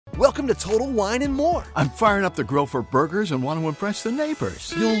Welcome to Total Wine and More. I'm firing up the grill for burgers and want to impress the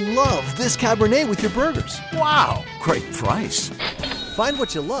neighbors. You'll love this Cabernet with your burgers. Wow, great price. Find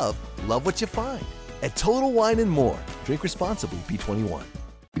what you love what you find. At Total Wine and More. Drink responsibly, B21.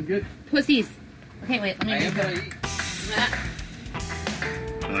 Good. Pussies. Okay, wait, let me do that.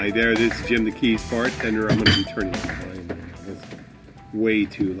 Hi there, this is Jim the Keys bartender. I'm going to be turning the volume down. That's way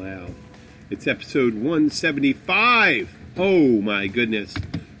too loud. It's episode 175. Oh my goodness.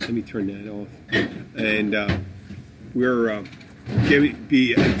 Let me turn that off. And we're giving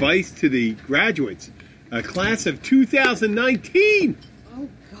the advice to the graduates. Class of 2019. Oh,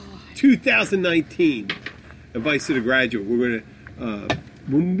 God. 2019. Advice to the graduate. We're going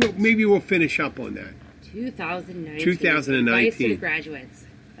to, maybe we'll finish up on that. 2019. 2019. Advice to the graduates.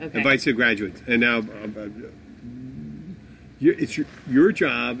 Okay. Advice to the graduates. And now, it's your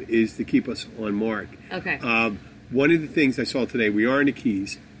job is to keep us on mark. Okay. One of the things I saw today, we are in the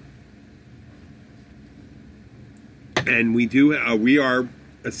Keys. And we are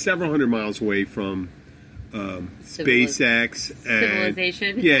several hundred miles away from SpaceX and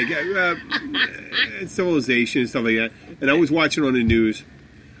civilization. Yeah, civilization and stuff like that. And I was watching on the news.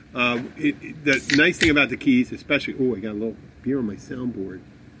 The nice thing about the Keys, especially, I got a little beer on my soundboard.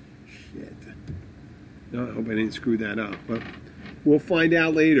 Shit. No, I hope I didn't screw that up, but we'll find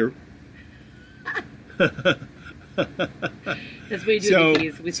out later. That's what you do in the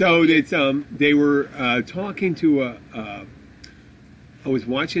Keys. They were talking to I was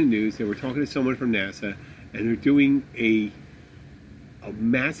watching the news. They were talking to someone from NASA, and they're doing a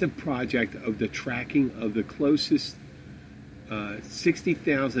massive project of the tracking of the closest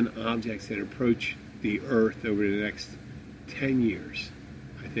 60,000 objects that approach the Earth over the next 10 years,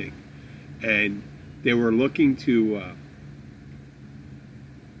 I think. And they were looking to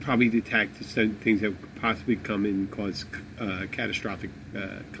probably detect things that could possibly come in and cause catastrophic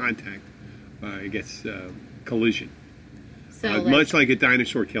contact, collision. So much like a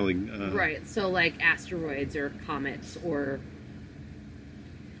dinosaur killing. Right, so like asteroids or comets or...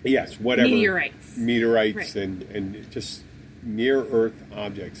 Yes, whatever. Meteorites. Meteorites, right. and just near-Earth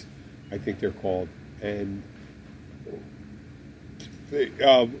objects, I think they're called. And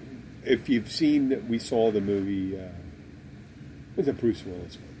if you've seen, we saw the movie, was it Bruce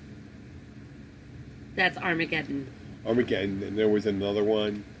Willis one? That's Armageddon. Armageddon, and there was another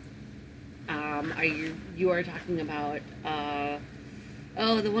one. You are talking about,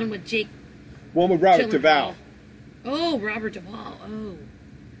 the one with Jake... One with Robert Duvall. Oh, Robert Duvall. Oh.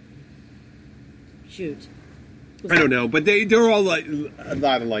 Shoot. I don't know, but they're all like a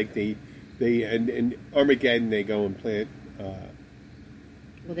lot alike. And Armageddon, they go and plant.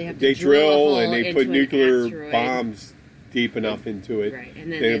 They have to they drill and they put an nuclear asteroid. Bombs deep enough into it. Right,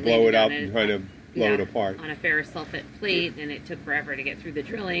 and then they blow it up on and try to blow it apart on a ferrous sulfate plate, and it took forever to get through the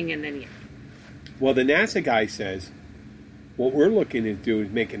drilling, and then Well, the NASA guy says what we're looking to do is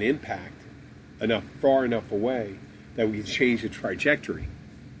make an impact far enough away that we can change the trajectory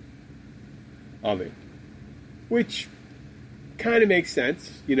of it. Which kind of makes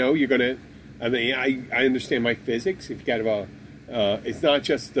sense. You know, you're going to... I understand my physics. If you got it's not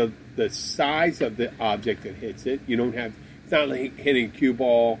just the size of the object that hits it. You don't have... It's not like hitting a cue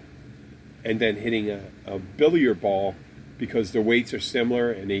ball and then hitting a billiard ball because the weights are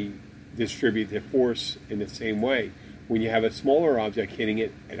similar and they distribute the force in the same way. When you have a smaller object hitting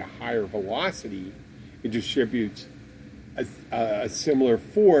it at a higher velocity, it distributes a similar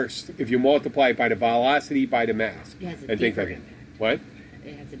force if you multiply it by the velocity by the mass. It has a deeper impact. What?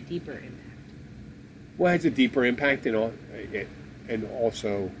 It has a deeper impact. Well, it has a deeper impact and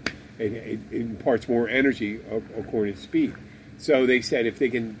also it imparts more energy according to speed. So they said if they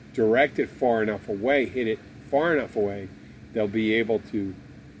can direct it far enough away, hit it far enough away, they'll be able to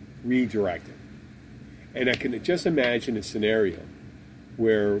redirect it. And I can just imagine a scenario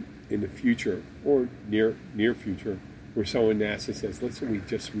where in the future or near future, where someone NASA says, listen, we've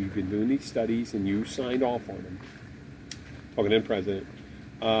been doing these studies and you signed off on them, talking to the president,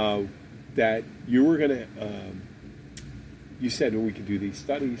 that you were going to, you said we could do these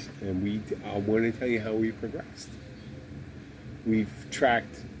studies, and I want to tell you how we progressed. We've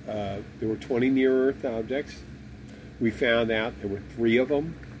tracked, there were 20 near-Earth objects. We found out there were 3 of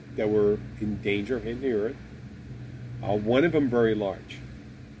them that were in danger of hitting the Earth. One of them very large.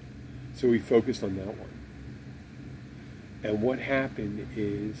 So we focused on that one. And what happened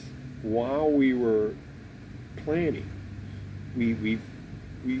is, while we were planning, we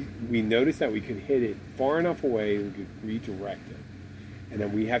noticed that we could hit it far enough away and we could redirect it. And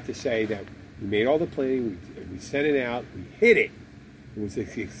then we have to say that we made all the planning, we sent it out, we hit it. It was a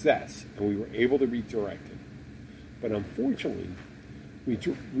success, and we were able to redirect it. But unfortunately, we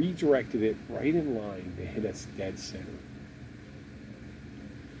redirected it right in line to hit us dead center.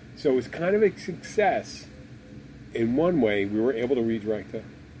 So it was kind of a success. In one way, we were able to redirect an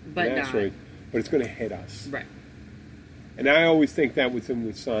asteroid, but it's going to hit us. Right. And I always think that with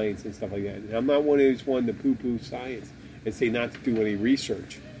science and stuff like that. And I'm not one of those to poo-poo science and say not to do any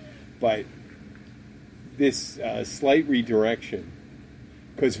research. But this slight redirection,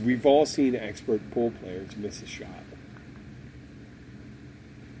 because we've all seen expert pool players miss a shot.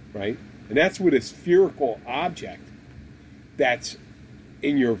 Right? And that's with a spherical object that's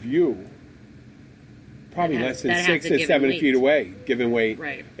in your view probably less than 6 to 7 feet away, giving weight.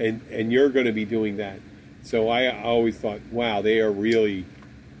 Right. And you're going to be doing that. So I always thought, wow, they are really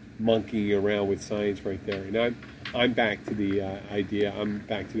monkeying around with science right there. And I'm back to the idea. I'm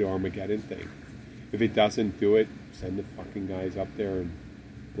back to the Armageddon thing. If it doesn't do it, send the fucking guys up there and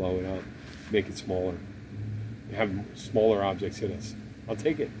blow it up. Make it smaller. Have smaller objects hit us. I'll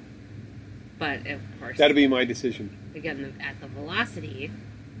take it. But, of course... That'll be my decision. Again, at the velocity...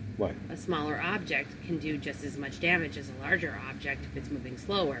 What? A smaller object can do just as much damage as a larger object if it's moving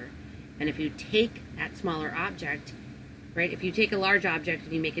slower. And if you take that smaller object, right, if you take a large object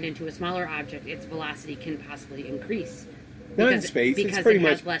and you make it into a smaller object, its velocity can possibly increase. Not in space. Because it's pretty it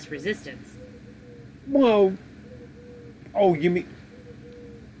has much less resistance. Well, oh, you mean...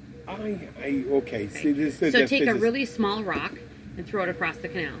 okay. See, this, so take a really small rock and throw it across the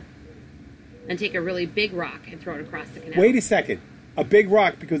canal. And take a really big rock and throw it across the canal. Wait a second. A big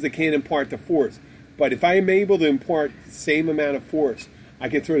rock because it can't impart the force. But if I am able to impart the same amount of force, I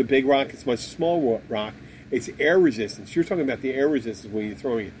can throw the big rock. It's a much smaller rock. It's air resistance. You're talking about the air resistance when you're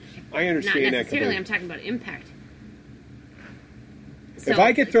throwing it. I understand that. Not necessarily. I'm talking about impact. So, if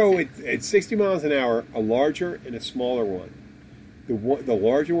I could throw it at 60 miles an hour, a larger and a smaller one, the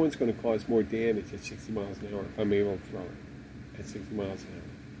larger one's going to cause more damage at 60 miles an hour if I'm able to throw it at 60 miles an hour.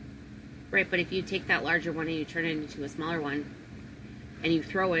 Right, but if you take that larger one and you turn it into a smaller one, and you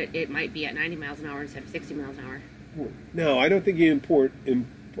throw it, it might be at 90 miles an hour instead of 60 miles an hour. No, I don't think you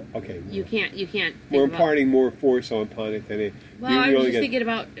okay. You can't. We're imparting more force upon it than it. Well, I was just thinking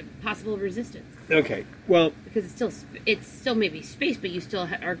about possible resistance. Okay, well, because it's still maybe space, but you still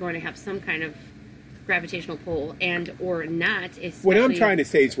are going to have some kind of gravitational pull, and or not. What I'm trying to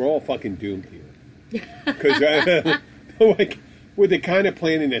say is we're all fucking doomed here. Because like with the kind of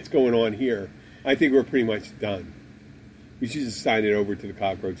planning that's going on here, I think we're pretty much done. We should just sign it over to the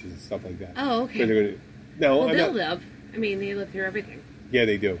cockroaches and stuff like that. Oh, okay. So they're gonna, no, well, they'll live. I mean, they live through everything. Yeah,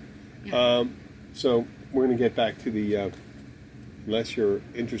 they do. Yeah. So we're going to get back to the, unless you're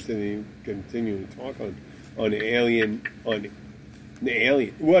interested in continuing to talk on the alien, What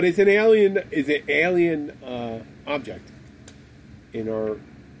is an alien? Is an alien object in our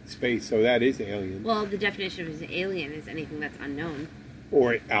space? So that is alien. Well, the definition of an alien is anything that's unknown.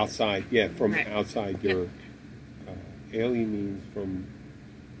 Or outside, yeah, from right. outside your... alien means from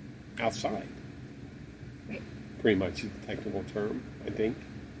outside. Right. Pretty much the technical term, I think.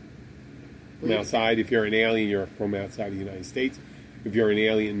 From outside, if you're an alien, you're from outside the United States. If you're an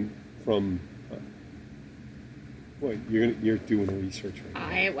alien from... you're doing the research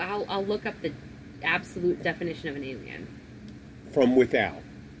right now. I'll look up the absolute definition of an alien. From without.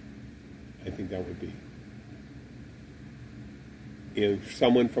 I think that would be.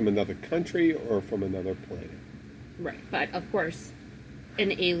 Someone from another country or from another planet. Right, but of course,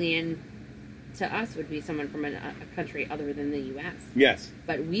 an alien to us would be someone from a country other than the U.S. Yes.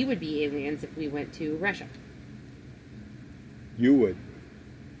 But we would be aliens if we went to Russia. You would.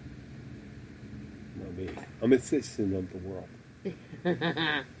 Not me. I'm a citizen of the world.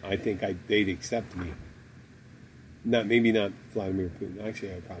 I think they'd accept me. Maybe not Vladimir Putin.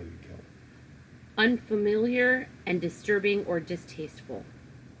 Actually, I'd probably be killed. Unfamiliar and disturbing or distasteful.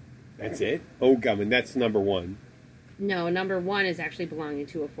 That's it? Oh, Gummin, that's number one. No, number one is actually belonging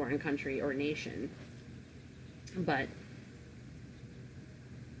to a foreign country or nation. But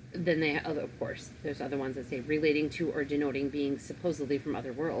then they, of course, there's other ones that say relating to or denoting being supposedly from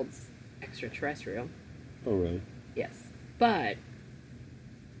other worlds, extraterrestrial. Oh, really? Yes. But,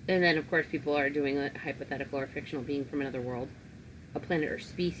 and then of course people are doing a hypothetical or fictional being from another world, a planet or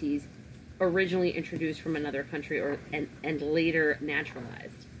species, originally introduced from another country and later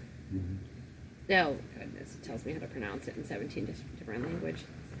naturalized. Mm-hmm. Oh, goodness. It tells me how to pronounce it in 17 different languages.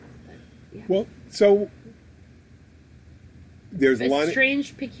 But, yeah. Well, so there's a lot of...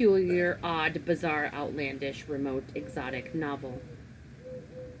 strange, peculiar, odd, bizarre, outlandish, remote, exotic, novel.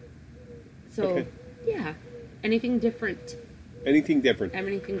 So, okay. Yeah. Anything different. Anything different.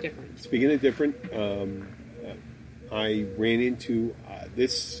 Anything different. Speaking of different, I ran into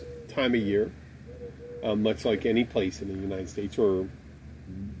this time of year, much like any place in the United States or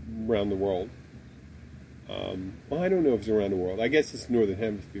around the world. Well, I don't know if it's around the world. I guess it's Northern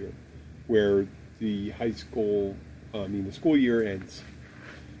Hemisphere, where the the school year ends,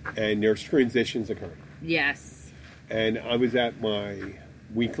 and there's transitions occurring. Yes. And I was at my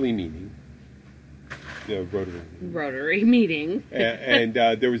weekly meeting, the Rotary meeting. and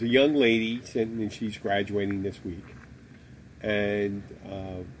there was a young lady sitting, and she's graduating this week, and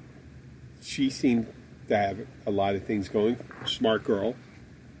she seemed to have a lot of things going. Smart girl,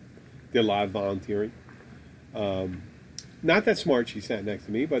 did a lot of volunteering. Not that smart. She sat next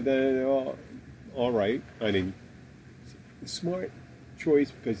to me, but then all right. I mean, smart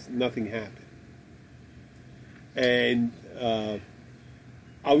choice because nothing happened. And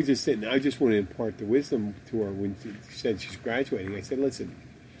I was just sitting. I just want to impart the wisdom to her when she said she's graduating. I said, "Listen,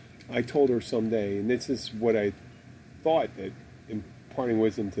 I told her someday, and this is what I thought that imparting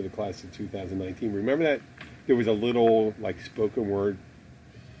wisdom to the class of 2019. Remember that there was a little spoken word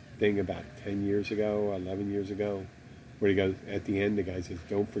thing about 10 years ago, 11 years ago, where he goes at the end. The guy says,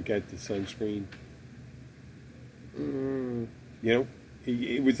 "Don't forget the sunscreen." You know,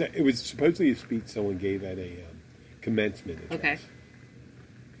 it was supposedly a speech someone gave at a commencement address. Okay.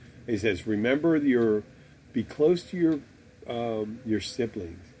 He says, "Remember be close to your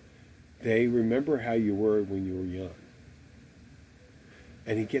siblings. They remember how you were when you were young."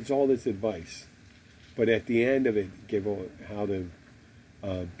 And he gives all this advice, but at the end of it, he gives how to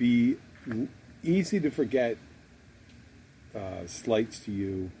be easy to forget slights to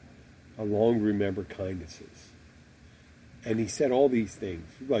you, long remember kindnesses. And he said all these things,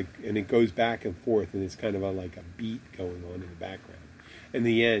 and it goes back and forth, and it's kind of like a beat going on in the background. In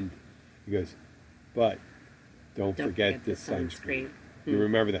the end, he goes, "But don't forget the sunscreen." You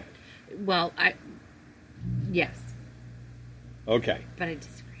remember that? Well, yes. Okay. But I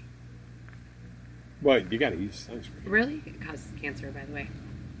disagree. Well, you got to use sunscreen. Really? It causes cancer, by the way.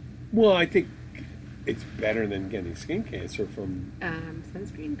 Well, I think it's better than getting skin cancer from...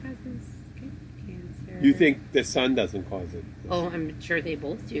 Sunscreen causes skin cancer. You think the sun doesn't cause it? Oh, I'm sure they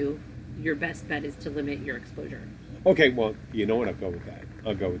both do. Your best bet is to limit your exposure. Okay, well, you know what? I'll go with that.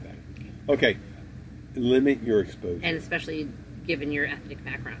 Okay, limit your exposure. And especially given your ethnic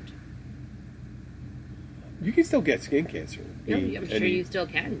background. You can still get skin cancer. Yeah, I'm sure you still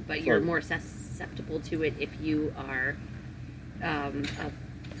can, but you're more susceptible to it if you are a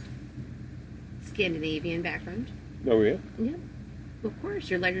Scandinavian background. Oh, yeah? Yeah. Of course,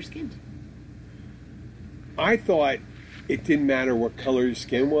 you're lighter skinned. I thought it didn't matter what color your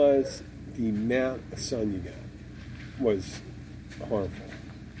skin was, the amount of sun you got was harmful.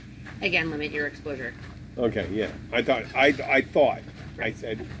 Again, limit your exposure. Okay, yeah. I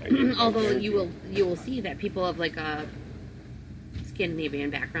said. Although you will see that people of a Scandinavian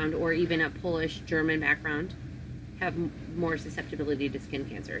background or even a Polish German background have more susceptibility to skin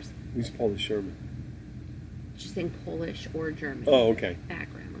cancers. Who's Polish German? Just saying Polish or German. Oh, okay.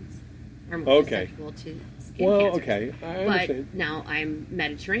 Backgrounds are more susceptible to skin cancers. Okay, I understand. But now I'm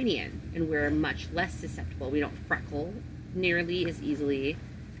Mediterranean, and we're much less susceptible. We don't freckle nearly as easily.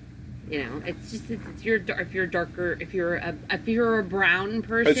 You know, if you're darker, if you're a brown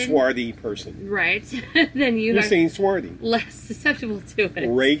person, a swarthy person, right? Then you're saying swarthy, less susceptible to it.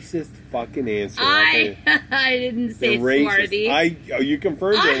 Racist fucking answer. I didn't say swarthy. You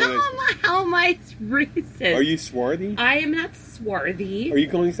confirmed it. How am I racist? Are you swarthy? I am not swarthy. Are you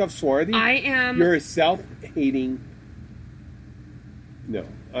calling yourself swarthy? I am. You're a self-hating. No,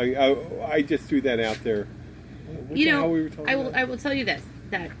 I just threw that out there. What the hell we were talking about? I will tell you this.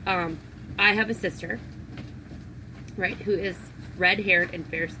 That I have a sister, right, who is red-haired and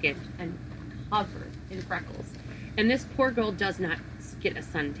fair-skinned and covered in freckles. And this poor girl does not get a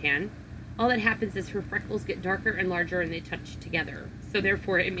suntan. All that happens is her freckles get darker and larger and they touch together. So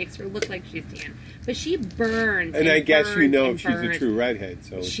therefore it makes her look like she's tan. But she burns. And I guess you know if she's a true redhead,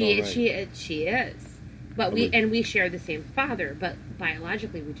 so she is. But we share the same father, but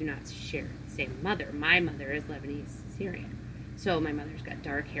biologically we do not share the same mother. My mother is Lebanese Syrian. So my mother's got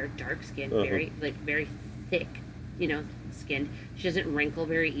dark hair, dark skin, very thick, skinned. She doesn't wrinkle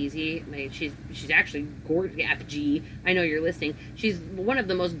very easy. She's actually gorgeous. FG, I know you're listening. She's one of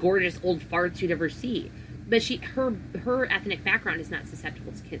the most gorgeous old farts you'd ever see. But her ethnic background is not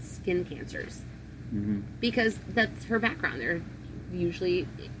susceptible to skin cancers because that's her background. They're usually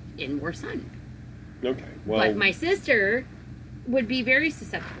in more sun. Okay, well, but my sister would be very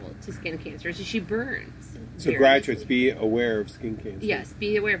susceptible to skin cancers. She burns. So graduates, be aware of skin cancer. Yes,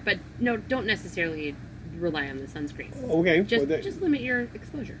 be aware, but no, don't necessarily rely on the sunscreen. Okay, just limit your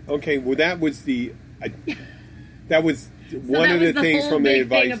exposure. Okay, well that was the That was one that of was the things whole from the big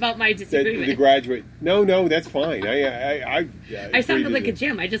advice thing about my disagreement. the graduate. No, that's fine. I I sounded agree like with a you.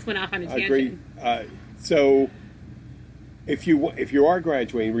 gym. I just went off on a I agree. tangent. So, if you are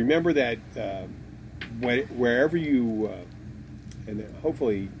graduating, remember that wherever you and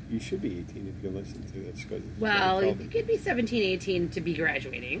hopefully you should be 18 if you listen to this. Cause Well, you could be 17, 18 to be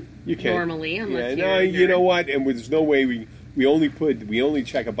graduating. you can Normally, unless yeah, you're... no, you know what? And there's no way we only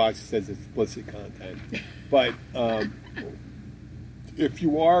check a box that says explicit content. But if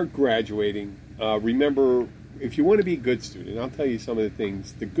you are graduating, remember, if you want to be a good student, I'll tell you some of the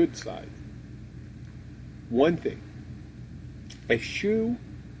things, the good side. One thing, eschew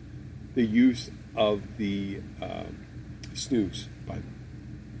the use of the snooze button.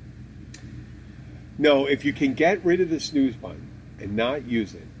 No, if you can get rid of the snooze button and not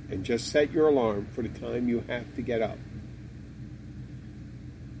use it, and just set your alarm for the time you have to get up.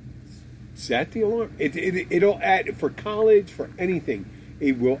 Set the alarm. It'll add, for college, for anything,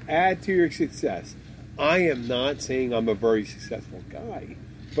 it will add to your success. I am not saying I'm a very successful guy,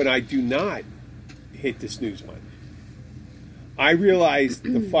 but I do not hit the snooze button. I realize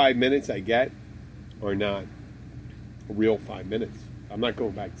the 5 minutes I get are not a real 5 minutes. I'm not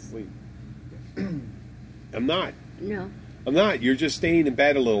going back to sleep. I'm not. No. I'm not. You're just staying in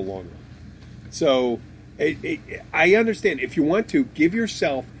bed a little longer. So I understand. If you want to, give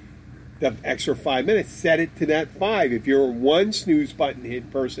yourself the extra 5 minutes. Set it to that 5. If you're a one snooze button hit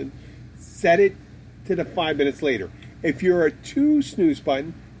person, set it to the 5 minutes later. If you're a 2 snooze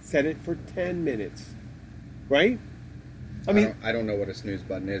button, set it for 10 minutes. Right? I mean, I don't know what a snooze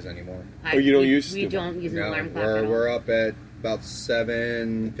button is anymore. Oh, you don't use We the- don't use an No, alarm clock at all. we're up at about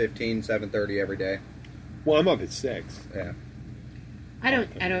 7:15, 7:30 every day. well, I'm up at 6. Yeah. I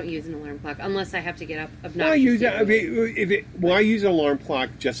don't use an alarm clock unless I have to get up Well, I use obnoxiously. I use an alarm clock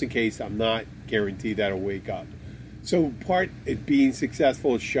just in case I'm not guaranteed that I'll wake up. So part of being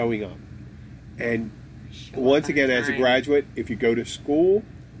successful is showing up. And Show once up on again, as a time. graduate, if you go to school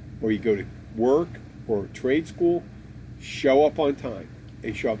or you go to work or trade school, show up on time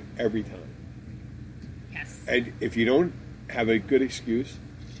and show up every time. Yes. And if you don't have a good excuse,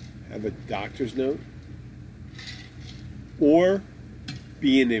 have a doctor's note or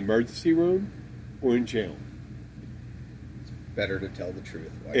be in the emergency room or in jail. Better to tell the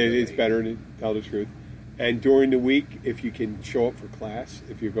truth. Why It is really? better to tell the truth. And during the week, if you can show up for class,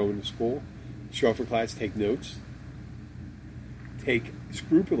 if you're going to school, show up for class, take notes. Take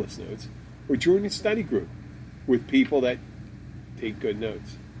scrupulous notes. Or join a study group with people that take good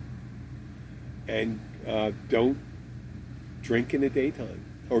notes. And don't drink in the daytime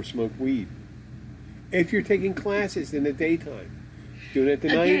or smoke weed. If you're taking classes in the daytime, do it at the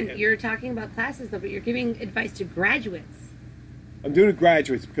Again, night. you're talking about classes, though, but you're giving advice to graduates. I'm doing it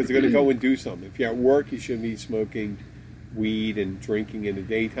graduates because they're going to go and do something. If you're at work, you shouldn't be smoking weed and drinking in the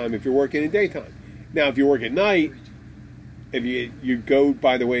daytime if you're working in the daytime. Now, if you work at night, if you go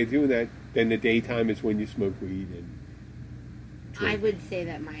by the way of doing that, then the daytime is when you smoke weed and drink. I would say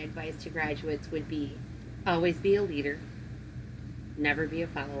that my advice to graduates would be always be a leader, never be a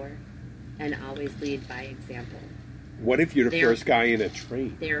follower, and always lead by example. What if you're the They're- first guy in a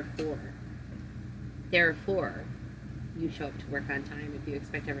train? Therefore, you show up to work on time if you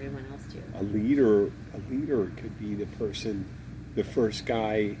expect everyone else to. A leader could be the person, the first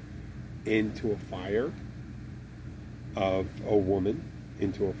guy into a fire, of a woman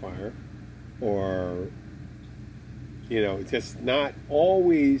into a fire, or it's just not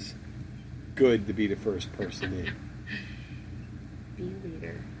always good to be the first person in. Be a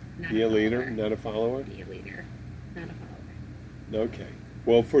leader, not Be a a leader, follower. not a follower. Be a leader, not a follower. Okay.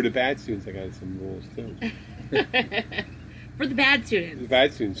 Well, for the bad students, I got some rules too. For the bad The students.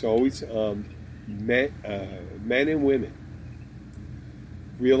 bad students always men and women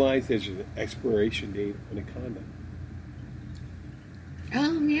realize there's an expiration date on a condom.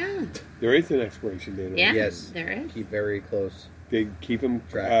 Yeah. There is an expiration date on Yeah. it. Yes. There is. Keep very close. They keep them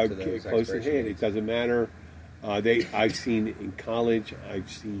Track to those close at expiration hand. dates. It doesn't matter. I've seen in college. I've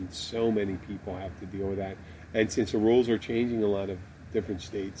seen so many people have to deal with that. And since the rules are changing in a lot of different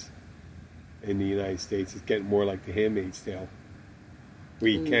states in the United States, it's getting more like the Handmaid's Tale.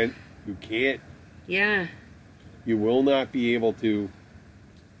 Where you can't, Yeah. you will not be able to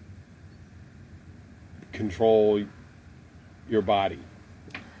control your body.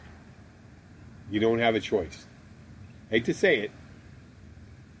 You don't have a choice. I hate to say it.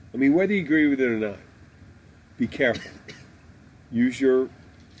 I mean, whether you agree with it or not, be careful. Use your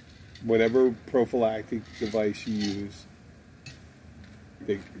whatever prophylactic device you use.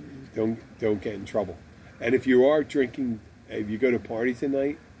 Don't get in trouble. And if you are drinking, if you go to parties at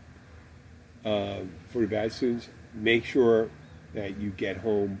night, for the bad students, make sure that you get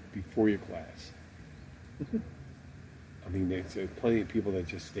home before your class. I mean, there's plenty of people that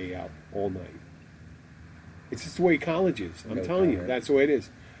just stay out all night. It's just the way college is. I'm telling you, that's the way it is.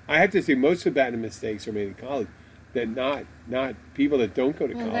 I have to say, most of the bad mistakes are made in college. That not people that don't go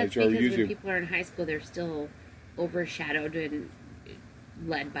to Well, college that's are because usually. when people are in high school, they're still overshadowed and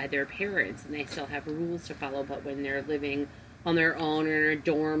led by their parents, and they still have rules to follow. But when they're living on their own or in a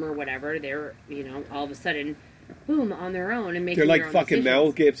dorm or whatever, they're all of a sudden, boom, on their own and making. They're like their own fucking decisions.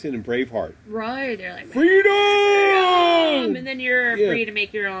 Mel Gibson and Braveheart. Right? They're like Freedom! and then you're Yeah. free to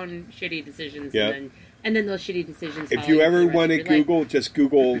make your own shitty decisions. Yeah. And then those shitty decisions. If follow you for ever the rest want of to your life. Google, just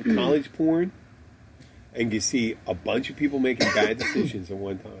Google college porn, and you see a bunch of people making bad decisions at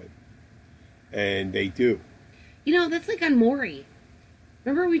one time, and they do. That's like on Maury.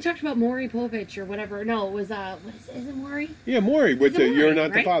 Remember we talked about Maury Povich or whatever? No, it was is it Maury? Yeah, Maury with It's the a Maury, "You're Not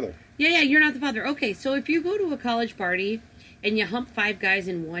the right? Father." Yeah, You're Not the Father. Okay, so if you go to a college party and you hump 5 guys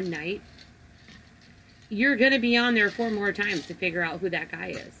in one night, you're gonna be on there 4 more times to figure out who that guy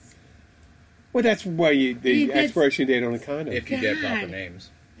is. Well, that's why the That's- expiration date on a condom. If you get proper God. names.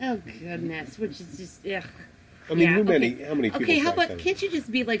 Oh goodness, which is just ugh. I mean, Yeah, how many people? Okay, how try about condom? can't you just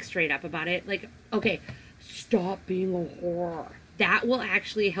be like straight up about it? Like, okay, stop being a whore. That will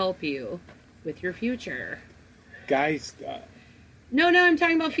actually help you with your future. guys? No, I'm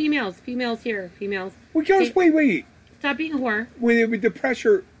talking about females. Females here. Females. Well, girls, Okay, wait. Stop being a whore. With the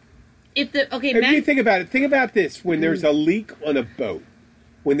pressure, If if men. you think about it, think about this: when there's a leak on a boat,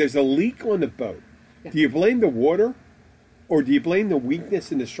 Yeah. do you blame the water, or do you blame the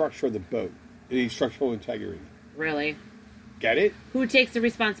weakness in the structure of the boat, in the structural integrity? Really? Get it? Who takes the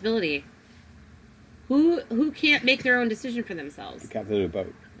responsibility? Who can't make their own decision for themselves? The captain of the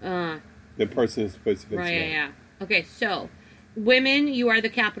boat. Uh, The person is supposed to fix right, it. yeah. Okay, so women, you are the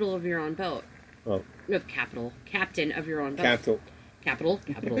capital of your own boat. Oh, Captain of your own boat. capital. Capital.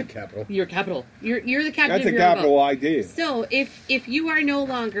 Capital. You're capital. You're the captain That's of a your capital own boat. idea. So if you are no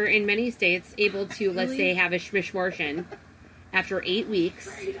longer in many states able to, let's say, have a schmishmortion after 8 weeks,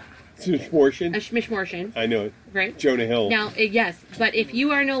 Proportion. a schmishmortion, I know it. right? Jonah Hill. Now, yes, but if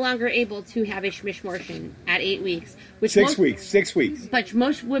you are no longer able to have a schmishmortion at 8 weeks, which 6 most, weeks. 6 weeks. but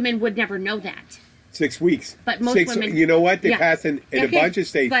most women would never know that. 6 weeks. But most women, You know what? They yeah. pass in a Okay, bunch of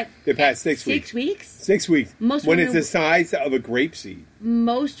states. but They pass at 6 weeks. 6 weeks, 6 weeks. Most when women it's the size of a grape seed.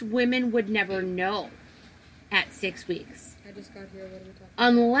 most women would never know at 6 weeks, I just got here. What are we talking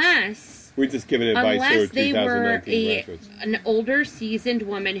unless We're just giving advice to our unless they were 2019 graduates. an older, seasoned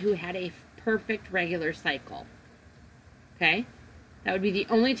woman who had a perfect regular cycle. Okay, that would be the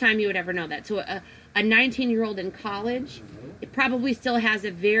only time you would ever know that. So a 19-year-old in college, it probably still has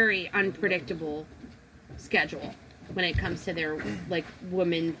a very unpredictable schedule when it comes to their like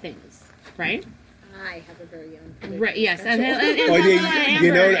women things, right? I have a very young. Right. Yes. And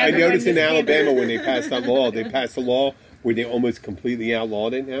Well, I noticed in Alabama when they passed that law, they passed a law where they almost completely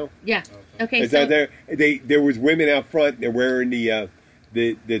outlawed it now. Yeah. Okay. It's So out there. There was women out front. They're wearing the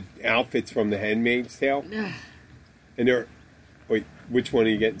outfits from The Handmaid's Tale, and they're. Wait, which one are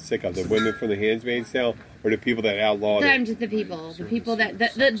you getting sick of? The women from The Handmaid's Tale, or the people that outlawed I'm it? just the people that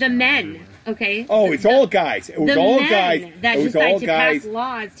the men. Okay. Oh, it's all guys. It was the all men guys. that It was decide all to guys. pass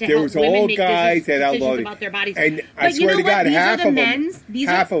laws to There help was women all make guys that decisions outlawed it. about their bodies. And I But you swear know to what? God, These are half the of men's- them, these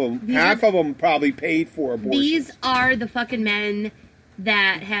half are- of them, these half are- of them probably paid for abortions. These are the fucking men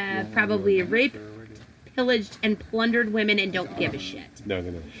that have probably raped, pillaged, and plundered women and don't give a shit. No.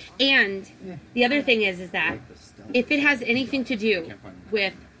 And the other thing is that if it has anything to do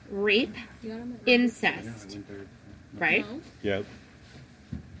with rape, incest, right? Yeah.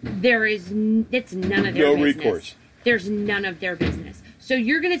 It's none of their No business. recourse. There's none of their business. So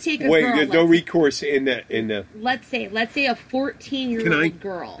you're going to take a Wait, girl. there's no recourse in the. Let's say a Can I- 14-year-old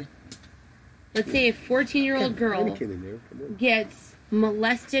girl. Let's say a 14-year-old girl gets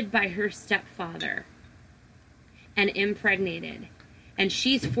molested by her stepfather and impregnated. And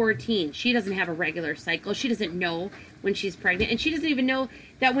she's 14. She doesn't have a regular cycle. She doesn't know when she's pregnant. And she doesn't even know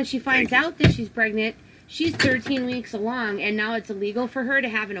that when she finds out that she's pregnant, she's 13 weeks along. And now it's illegal for her to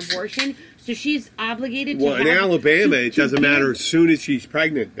have an abortion. So she's obligated to Well, in Alabama, it doesn't matter. As soon as she's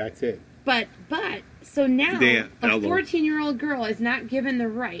pregnant, that's it. But, so now They a outlawed. 14-year-old girl is not given the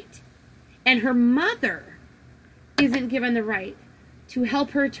right. And her mother isn't given the right to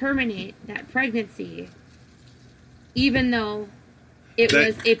help her terminate that pregnancy, even though it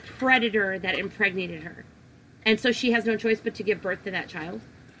was a predator that impregnated her. And so she has no choice but to give birth to that child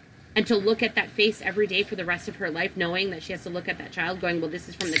and to look at that face every day for the rest of her life, knowing that she has to look at that child going, well, this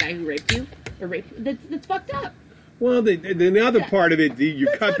is from the guy who raped you or raped you. That's fucked up. Well, the other part of it, you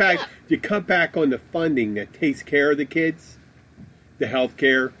cut back on the funding that takes care of the kids, the health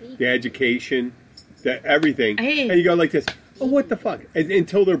care, the education, the everything, and you go like this. Oh, what the fuck?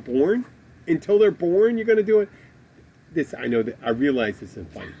 Until they're born, you're going to do it. This I know that I realize this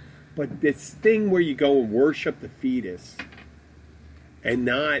isn't funny, but this thing where you go and worship the fetus and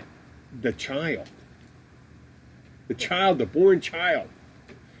not the child, the born child.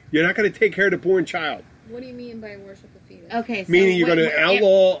 You're not going to take care of the born child. What do you mean by worship the fetus? Okay, so meaning you're going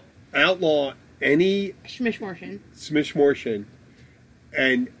to outlaw any smishmortion,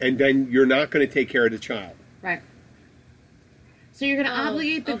 and then you're not going to take care of the child. Right. So you're going to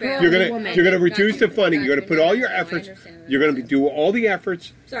obligate the girl, you're the gonna, woman. You're going to reduce the funding. You're going to put all your efforts. You're going to do all the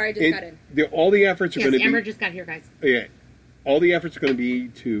efforts. Sorry, I just got in. All the efforts are going to be. Amber just got here, guys. Yeah, all the efforts are going to be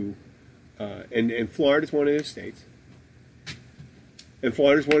to, and Florida's one of those states. And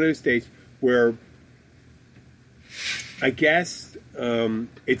Florida's one of those states where, I guess,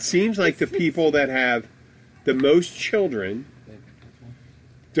 it seems like the people that have the most children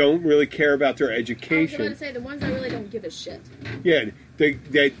don't really care about their education. I was going to say, the ones that really don't give a shit. Yeah, they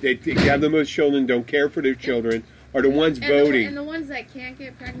have the most children, don't care for their children, are the ones voting. And the ones that can't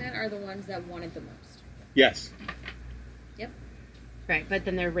get pregnant are the ones that want it the most. Yes. Yep. Right, but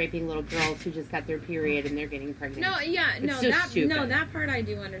then they're raping little girls who just got their period and they're getting pregnant. That part I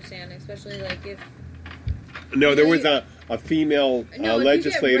do understand, especially like if. No, there was a female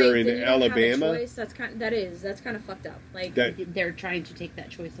legislator in Alabama. That's kind of fucked up. Like they're trying to take that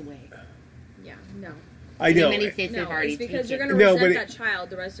choice away. Yeah, no. I know. In many states they've already taken it. Because you're going to resent that child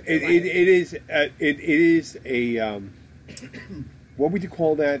the rest of your life. It is a what would you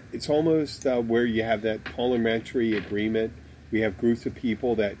call that? It's almost where you have that parliamentary agreement. We have groups of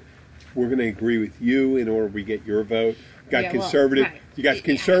people that we're going to agree with you in order we get your vote. You got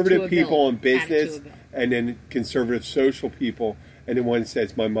conservative people in business, and then conservative social people, and then one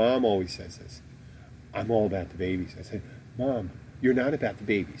says, my mom always says this, I'm all about the babies. I said, Mom, you're not about the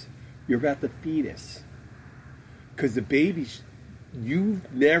babies. You're about the fetus. Because the babies,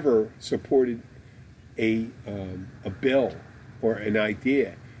 you've never supported a bill or an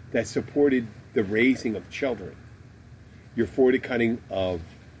idea that supported the raising of children. You're for the cutting of,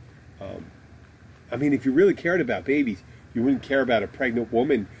 if you really cared about babies, you wouldn't care about a pregnant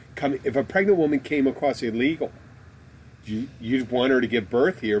woman if a pregnant woman came across illegal, you'd want her to give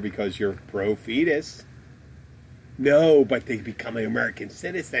birth here because you're pro-fetus. No, but they become an American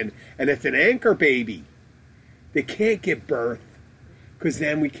citizen, and it's an anchor baby. They can't give birth because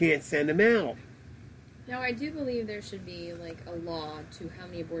then we can't send them out. Now, I do believe there should be like a law to how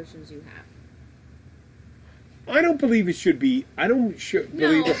many abortions you have. I don't believe it should be. I don't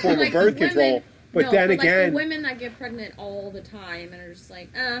believe a form of birth control. But then again, the women that get pregnant all the time and are just like,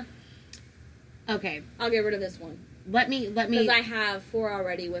 okay, I'll get rid of this one. Let me. Because I have 4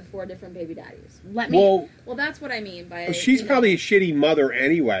 already with 4 different baby daddies. Well, that's what I mean by. Well, she's probably a shitty mother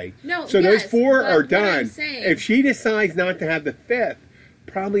anyway. No, so those 4 are done. Saying, if she decides not to have the 5th,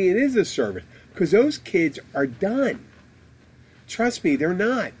 probably it is a service because those kids are done. Trust me, they're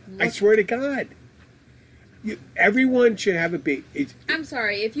not. I swear to God. Everyone should have a baby. I'm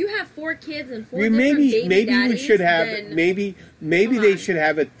sorry, if you have 4 kids and 4 different baby daddies, we should have maybe they should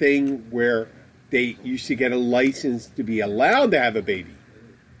have a thing where they used to get a license to be allowed to have a baby.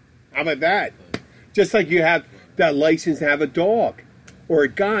 How about that? Just like you have that license to have a dog or a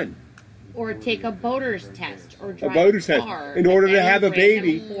gun. Or take a boater's test or drive a boater's a car test in order to have a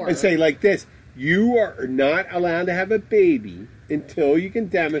baby and say like this, you are not allowed to have a baby until you can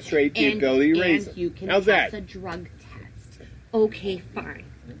demonstrate the ability to raise it. You can How's pass that? a drug test. Okay, fine.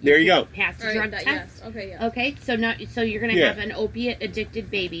 There you go. Pass a drug test. Yes. Okay, yeah. Okay, so you're going to have an opiate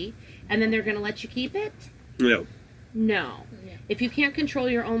addicted baby, and then they're going to let you keep it? No. No. Yeah. If you can't control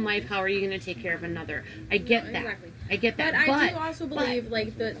your own life, how are you going to take care of another? I get that. Exactly. I get that. But I do also believe,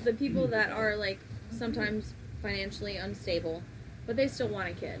 like, the people that are, like, sometimes financially unstable, but they still want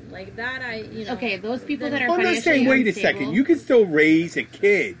a kid. Like, that Okay, those people that are I'm financially not saying, wait a unstable, second, you can still raise a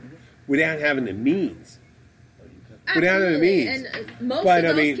kid without having the means. Without having the means. And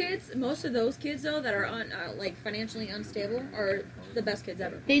most of those kids, though, that are like financially unstable are the best kids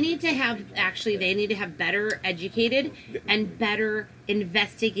ever. They need to have better educated and better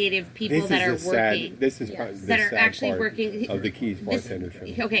investigative people that are working. This is that are actually working of the Keys bartender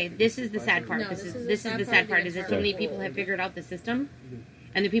show. Okay, this is the sad part. This is the sad part is that so many people have figured out the system,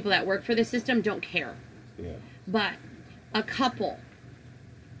 and the people that work for the system don't care. Yeah. But a couple,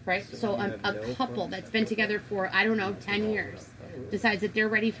 right? So a couple that's been together for 10 years decides that they're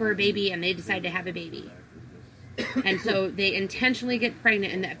ready for a baby, and they decide to have a baby. And so they intentionally get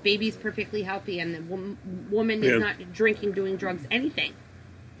pregnant, and that baby's perfectly healthy, and the woman is not drinking, doing drugs, anything.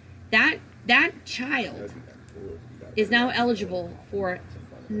 That child is now eligible for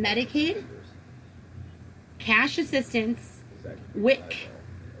Medicaid, cash assistance, WIC,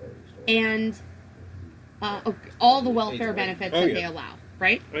 and all the welfare benefits that they allow,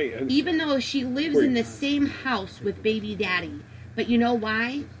 right? Even though she lives in the same house with baby daddy. But you know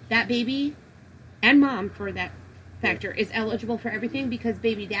why? That baby, and mom for that factor, is eligible for everything because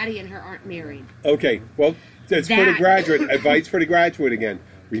baby daddy and her aren't married. Okay, well, that's for the graduate. Advice for the graduate again.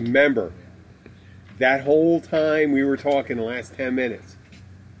 Remember, that whole time we were talking the last 10 minutes,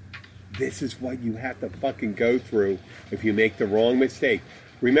 this is what you have to fucking go through if you make the wrong mistake.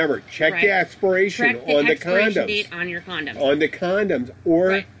 Remember, check the expiration on the condoms. Date on your condoms. On the condoms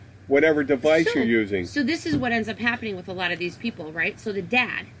or whatever device you're using. So this is what ends up happening with a lot of these people, right? So the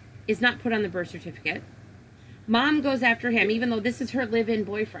dad is not put on the birth certificate. Mom goes after him, even though this is her live-in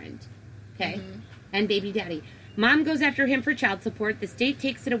boyfriend, okay, and baby daddy. Mom goes after him for child support. The state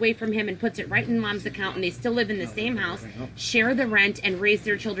takes it away from him and puts it right in mom's account, and they still live in the same house, share the rent, and raise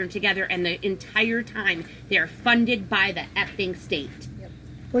their children together, and the entire time they are funded by the effing state.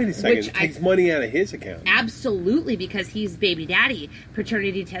 Wait a second, it takes money out of his account. Absolutely, because he's baby daddy.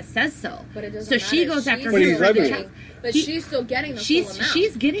 Paternity test says so. But it doesn't so matter. she goes after But him he's for the living child. with But she's still getting the full amount.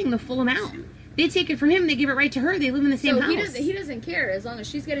 She's getting the full amount. They take it from him. They give it right to her. They live in the same house. He doesn't care as long as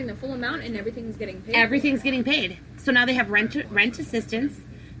she's getting the full amount and everything's getting paid. Everything's getting paid. So now they have rent assistance.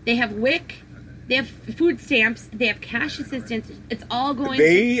 They have WIC. They have food stamps. They have cash assistance. It's all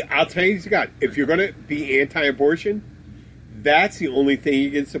going. I'll tell you, Scott, if you're going to be anti-abortion, that's the only thing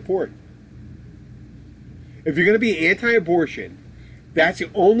you can support. If you're going to be anti-abortion, that's the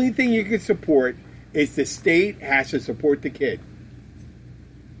only thing you can support. Is the state has to support the kid.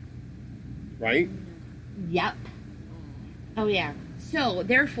 Right? Yep. Oh, yeah. So,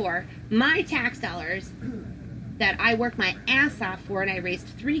 therefore, my tax dollars that I worked my ass off for, and I raised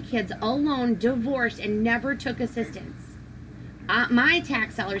 3 kids alone, divorced, and never took assistance. My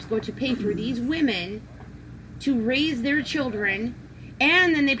tax dollars go to pay for these women to raise their children,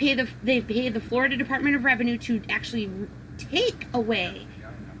 and then they pay the Florida Department of Revenue to actually take away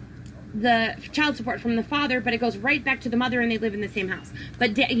the child support from the father, but it goes right back to the mother, and they live in the same house.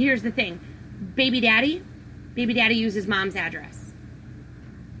 But here's the thing. Baby daddy uses mom's address.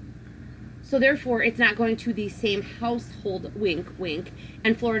 So therefore, it's not going to the same household, wink, wink,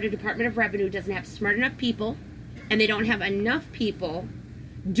 and Florida Department of Revenue doesn't have smart enough people, and they don't have enough people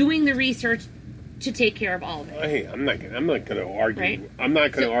doing the research to take care of all of it. Hey, I'm not going to argue. Right? I'm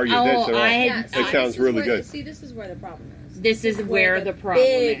not going to argue this at all. It sounds really good. See, this is where the problem is. This is where the problem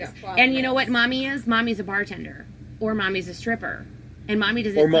is. And you know what mommy is? Mommy's a bartender. Or mommy's a stripper. And mommy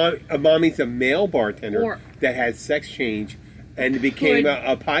doesn't... Or mommy's a male bartender that had sex change and became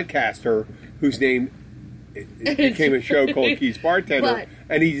a podcaster whose name... It became a show called Keith's Bartender.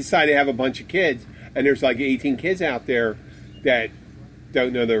 And he decided to have a bunch of kids. And there's like 18 kids out there that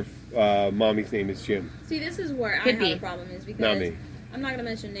don't know their mommy's name is Jim. See, this is where I have a problem is because... Not me. I'm not going to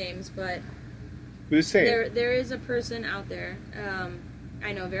mention names, but... Just say it. There is a person out there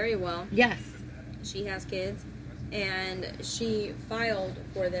I know very well. Yes. She has kids, and she filed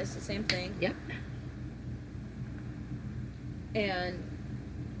for this, the same thing. Yep. And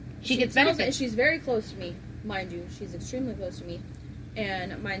she gets benefits. She's very close to me, mind you. She's extremely close to me.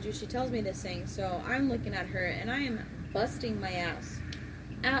 And mind you, she tells me this thing, so I'm looking at her, and I am busting my ass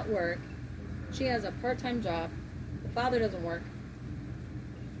at work. She has a part-time job. The father doesn't work.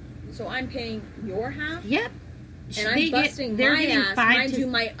 So I'm paying your half. Yep. And I'm busting my ass. Mind you,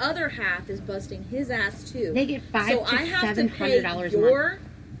 my other half is busting his ass too. They get $500 so to I have to $700 pay a month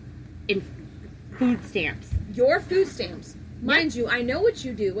in food stamps. Your food stamps. Mind you, I know what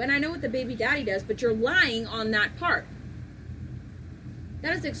you do, and I know what the baby daddy does, but you're lying on that part.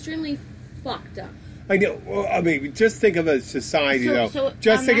 That is extremely fucked up. I know. Well, I mean, just think of a society,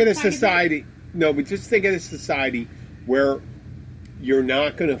 just think of a society. No, but just think of a society where you're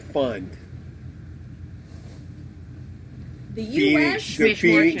not going to fund the U.S.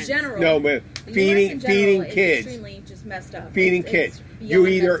 in general. No, but feeding kids. Extremely just messed up. Feeding kids. You're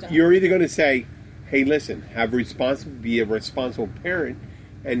either going to say, "Hey, listen, be a responsible parent,"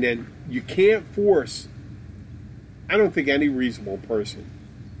 and then you can't force. I don't think any reasonable person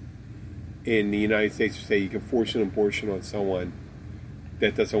in the United States would say you can force an abortion on someone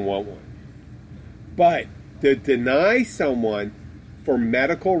that doesn't want one. But to deny someone for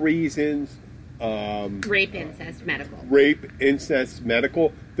medical reasons, rape, incest,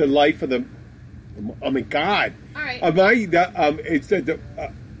 medical, the life of the, I mean, God. All right.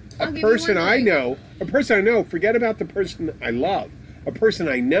 I'll give you person one I thing. know, a person I know, forget about the person I love. A person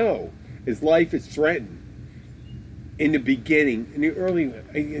I know, his life is threatened in the beginning, in the early.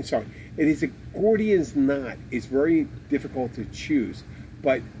 I'm sorry, it is a Gordian's knot. It's very difficult to choose,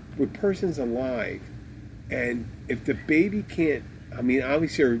 but with persons alive, and if the baby can't, I mean,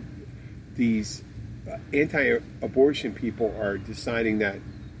 obviously, these anti-abortion people are deciding that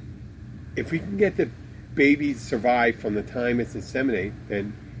if we can get the baby to survive from the time it's inseminated,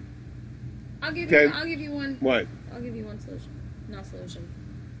 then I'll give you one. what? I'll give you one solution. Not solution.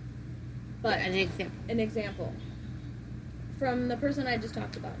 But But an example. an example. From the person I just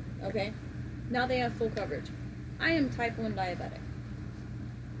talked about, okay? Now they have full coverage. I am type 1 diabetic.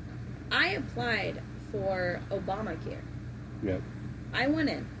 I applied for Obamacare. Yeah. I went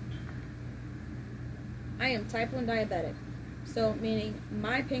in. I am type 1 diabetic. So, meaning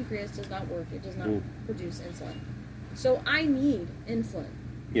my pancreas does not work. It does not produce insulin. So, I need insulin.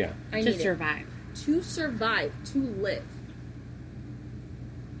 Yeah. I To need survive. it. To survive. To live.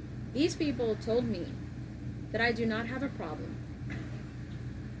 These people told me that I do not have a problem.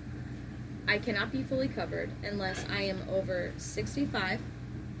 I cannot be fully covered unless I am over 65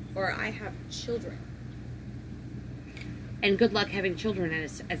 or I have children. And good luck having children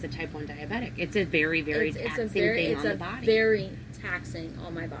as a type 1 diabetic. It's a very, very taxing thing on the body. Very taxing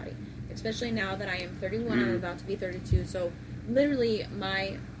on my body, especially now that I am 31. I'm about to be 32. So literally, I'm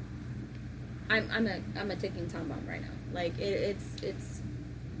a ticking time bomb right now. Like it's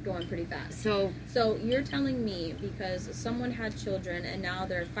going pretty fast. So you're telling me because someone had children and now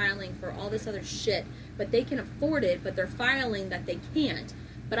they're filing for all this other shit, but they can afford it, but they're filing that they can't.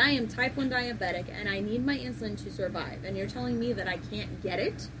 But I am type 1 diabetic and I need my insulin to survive. And you're telling me that I can't get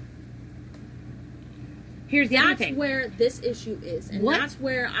it? here's the other That's thing. where this issue is. And What? that's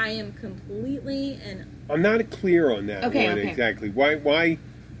where I am completely and I'm not clear on that Okay, one okay. exactly. Why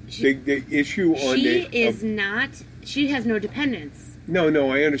the issue on She the is not. She has no dependence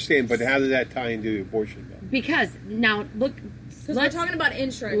no, I understand, but how does that tie into the abortion though? because now look. because we're talking about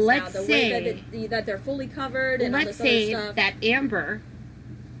insurance now, let's the say- way that they're fully covered and all Let's this other say stuff. that Amber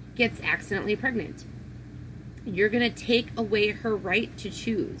gets accidentally pregnant. You're going to take away her right to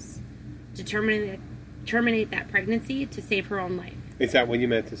choose to terminate that pregnancy to save her own life. Is that what you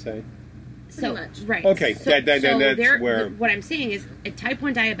meant to say? So, much. right. Okay, that's there- where- what I'm saying is a type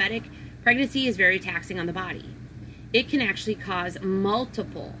 1 diabetic, pregnancy is very taxing on the body. It can actually cause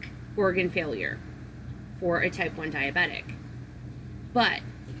multiple organ failure for a type 1 diabetic. But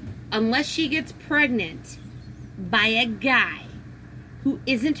unless she gets pregnant by a guy who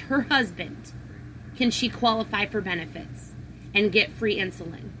isn't her husband, can she qualify for benefits and get free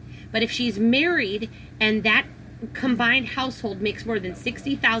insulin. But if she's married and that combined household makes more than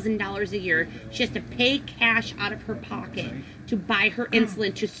 $60,000 a year, she has to pay cash out of her pocket to buy her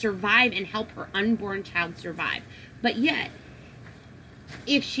insulin to survive and help her unborn child survive. But yet,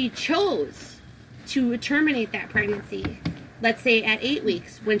 if she chose to terminate that pregnancy, let's say at 8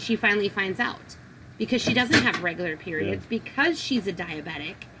 weeks when she finally finds out, because she doesn't have regular periods, because she's a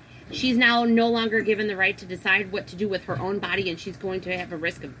diabetic, she's now no longer given the right to decide what to do with her own body and she's going to have a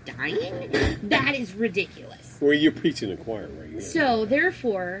risk of dying. That is ridiculous. Well, you're preaching the choir right here. So,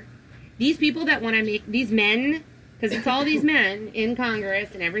 therefore, these people that want to make these men, because it's all these men in Congress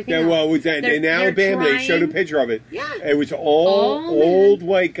and everything Yeah, else, well, was that in they're Alabama? They showed a trying- picture of it. Yeah. It was all men. old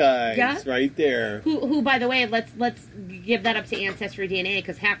white guys Yeah. right there. Who, by the way, let's give that up to Ancestry DNA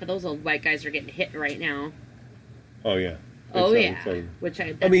because half of those old white guys are getting hit right now. Oh yeah. Oh It's, yeah, it's, which I.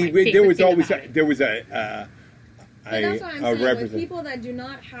 I That's mean, my there favorite was thing always about it. there was But that's what I'm a saying. With represent. people that do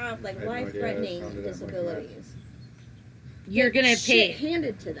not have like I had no idea life-threatening it sounded that much disabilities, You're get gonna shit pay.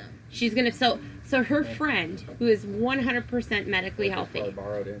 handed to them. She's gonna so her friend who is 100% medically healthy,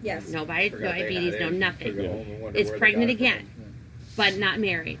 Borrowed it. Yes. no Forgot they diabetes, had no it. nothing, Took it home and wondered is where they pregnant got it from. again, but not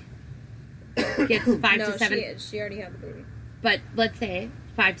married. Gets $5 No, to $7. she already had the baby. But let's say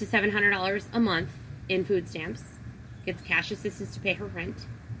 $500 to $700 a month in food stamps. Gets cash assistance to pay her rent.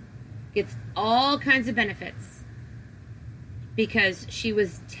 Gets all kinds of benefits because she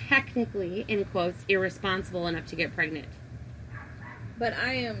was technically, in quotes, irresponsible enough to get pregnant. But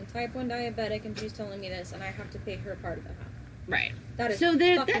I am type 1 diabetic, and she's telling me this, and I have to pay her part of the half. Right. That is So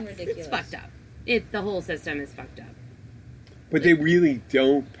fucking that's ridiculous. it's fucked up. The whole system is fucked up. But they really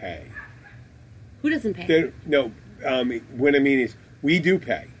don't pay. Who doesn't pay? What I mean is, we do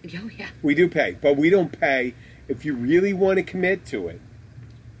pay. Oh yeah. We do pay, but we don't pay if you really want to commit to it.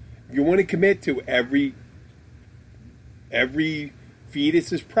 If you want to commit to every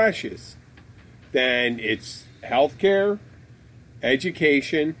fetus is precious, then it's healthcare,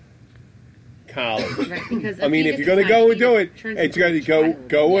 education, college. Right, because I mean, if you're going to go and do it, it's going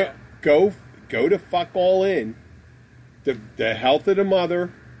to go to fuck all in. The health of the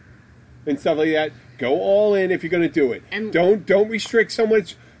mother and stuff like that. Go all in if you're going to do it. And don't restrict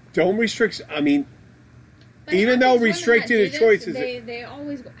someone's. Don't restrict. I mean, But even half though these women restricting that the do choices. this, they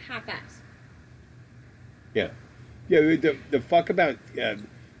always go half-ass. Yeah. The fuck about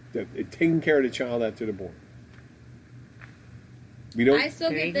the taking care of the child after the born. We don't. I still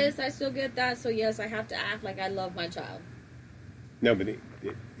There you get go. this, I still get that, so yes, I have to act like I love my child. No, but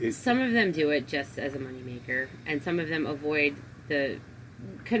it's Some of them do it just as a moneymaker, and some of them avoid the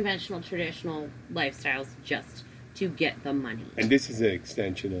conventional, traditional lifestyles just to get the money. and this is an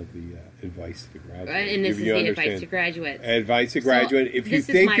extension of the advice to the graduate. And this If is you the understand. advice to graduates. Advice to So, graduate. If you this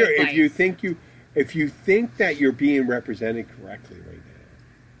is think my you're, advice. if you think that you're being represented correctly right now,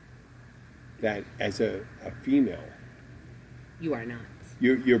 that as a female, You are not.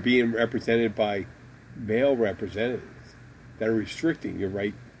 you're being represented by male representatives that are restricting your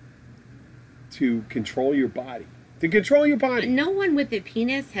right to control your body. To control your body. No one with a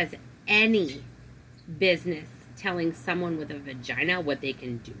penis has any business telling someone with a vagina what they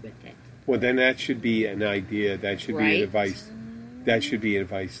can do with it. Well, then that should be an idea. That should be Right. an advice. That should be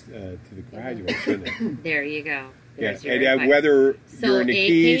advice to the graduate, shouldn't it? There you go. Yeah, There's your and advice. whether So, you're in the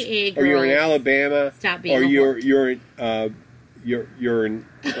Keys AKA or you're in girls, Alabama stop being or a you're in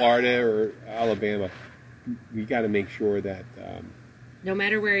Florida or Alabama, we got to make sure that No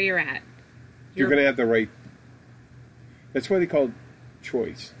matter where you're at, you're going to have the right. That's why they call it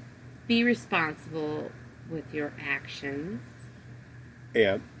choice. be responsible with your actions.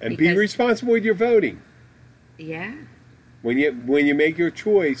 Yeah, and be Because- responsible with your voting. Yeah. When you make your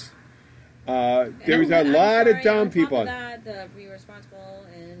choice, there's But a I'm lot sorry, of dumb on top people. Of that, the be responsible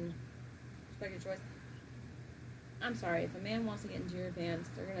and respect your choice. I'm sorry, if a man wants to get into your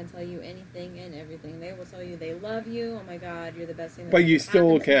pants, they're going to tell you anything and everything. They will tell you they love you. Oh my God, you're the best thing. But you ever still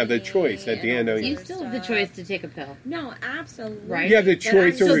happened to have the me, choice at the and end all of this You other still have the stuff. choice to take a pill. No, absolutely. Right? You have the But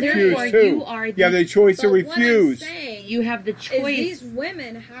choice to I'm So refuse therefore, too. you are You have the choice to But refuse. What I'm saying You have the is choice. these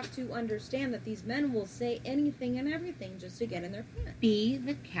women have to understand that these men will say anything and everything just to get in their pants. Be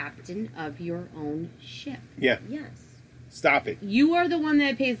the captain of your own ship. Yeah, Yes, stop it. You are the one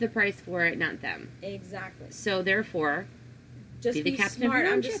that pays the price for it, not them. exactly. So therefore, Just Be the be captain of smart. your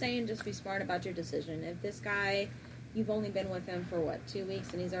own I'm just ship. saying, just be smart about your decision. If this guy, you've only been with him for what, 2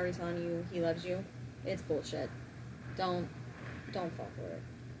 weeks, and he's already telling you he loves you, it's bullshit. Don't fall for it.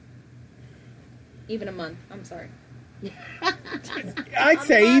 Even a month. I'm sorry. I'd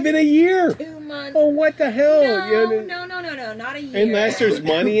say even a year. 2 months. Oh, what the hell? No, not a year. Unless there's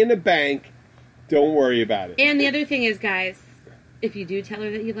money in the bank, don't worry about it. and the other thing is, guys, if you do tell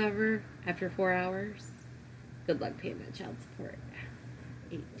her that you love her after 4 hours, good luck paying that child support.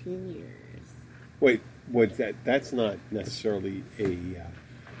 18 years. Wait, what's that? That's not necessarily a.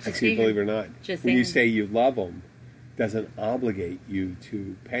 Actually, saying. believe it or not, Just when you saying. say you love them, doesn't obligate you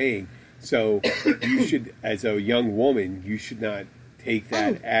to paying. So you should, as a young woman, you should not take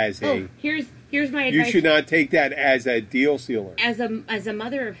that as a. Here's my You advice. should not take that as a deal sealer. As a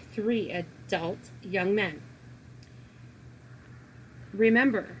mother of 3 adult young men,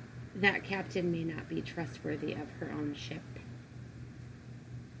 remember that captain may not be trustworthy of her own ship.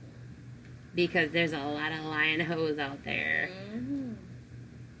 Because there's a lot of lying hoes out there. Mhm.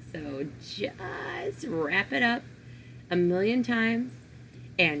 So just wrap it up a million times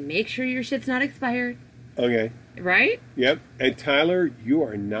and make sure your shit's not expired. Okay. Right? Yep. And Tyler, you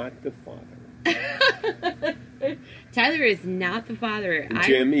are not the father. Tyler is not the father.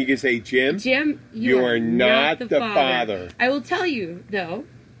 Jim, you can say Jim. Jim, You are not the father. I will tell you, though,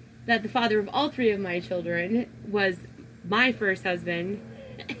 that the father of all 3 of my children was my first husband.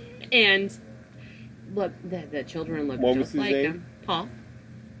 And look, the children look What was just his like name? him. Paul.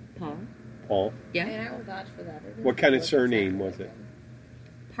 Paul. Yeah. And I will vouch for that. It What kind of was surname exactly was it? like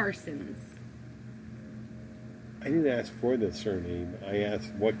him. Parsons. I didn't ask for the surname. I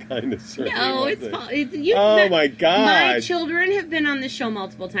asked what kind of surname. No, was it's it? Paul. You, Oh my God! My children have been on the show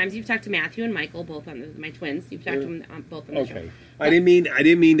multiple times. You've talked to Matthew and Michael, both on my twins. You've talked to them on both on the show. Okay. I didn't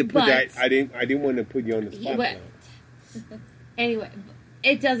mean to put But- that. I didn't want to put you on the spot. But- Anyway,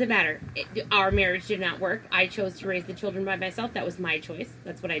 it doesn't matter. Our marriage did not work. I chose to raise the children by myself. That was my choice.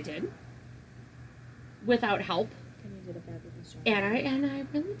 That's what I did. Without help. And you did a fabulous job. And I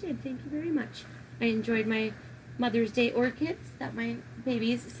really did. Thank you very much. I enjoyed my Mother's Day orchids that my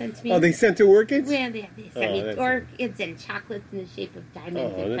babies sent me. Oh, they sent the orchids? Well, they sent Oh, me that's orchids and chocolates in the shape of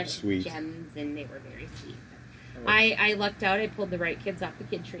diamonds Oh, and that's precious sweet. gems, and they were very sweet. I lucked out. I pulled the right kids off the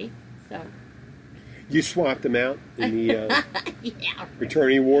kid tree. So You swapped them out in the Yeah.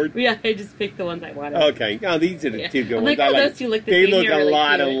 fraternity ward? Yeah, I just picked the ones I wanted. Okay. Oh, these are the two good I'm ones. like, oh, those two look the they same. look They're a really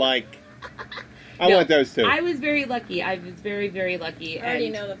lot cute. alike. I No, want those two. I was very lucky. I was very, very lucky. I already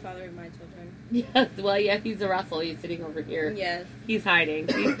and- know the father of my children. Yes, well, yeah, he's a Russell. He's sitting over here. Yes. He's hiding.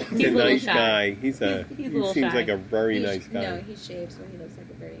 He's He's a a little nice shy. guy. He's a he little seems shy. like a very He- nice guy. No, he shaved, so he looks like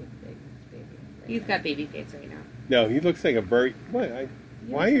a very big baby. He's got baby face right now. No, he looks like a very. What?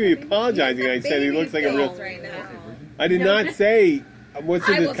 Why He are looks you like a apologizing? I baby said he looks like a face real. right now. I did No. not say. What's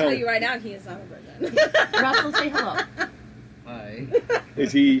in I the will tell comment? you right now, he is not a virgin. Russell, say hello. Hi.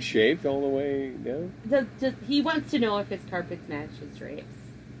 Is he shaved all the way down? He wants to know if his carpets match his drapes.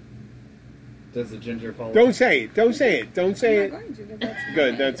 Does the ginger fall? Don't say it. Don't say it. Don't say I'm it. not going to, 'cause that's Good.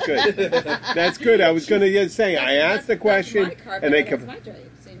 mine. That's good. That's good. I was going to just say. I asked the question, that's my carpet, and they that's come. my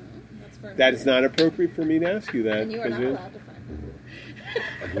drapes, you know. That's for That me. is not appropriate for me to ask you that. And you are not because allowed to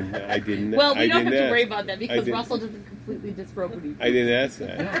find I didn't. Well, I we don't didn't have to ask. worry about that because didn't. Russell doesn't completely disrobe what he I didn't ask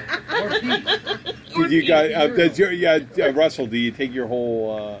that. Or Pete. Did you got? Does your Russell? Do you take your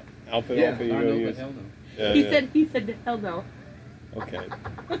whole outfit Yeah, off and you I go know, use? but hell no. Yeah, He yeah. said, hell no. Okay.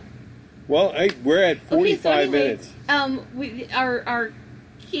 Well, we're at 45 minutes. Our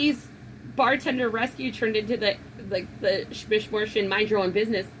Keys bartender rescue turned into the Schmishmortian mind your own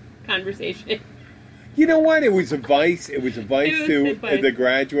business conversation. You know what? It was advice. It was advice It was to advice. the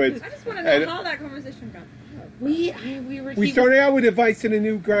graduates. I just want to know And how that conversation got. We we started out with advice to the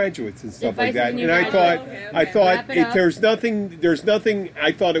new graduates and stuff like Advice to that. the And new I thought, graduates. I Okay. thought Wrap it if up. there's nothing.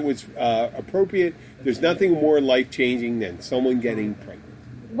 I thought it was appropriate. There's nothing more life changing than someone getting pregnant.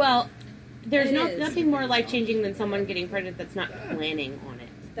 Well, there's It is. nothing more life changing than someone getting pregnant that's not planning on it.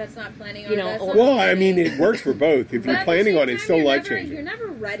 That's not planning on You know, that's or- not Well, I mean, planning. it works for both. If But you're at the planning same on it, it's time, still you're life never- changing. You're never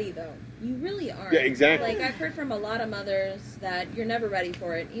ready, though. You really aren't. Yeah, exactly. Like, I've heard from a lot of mothers that you're never ready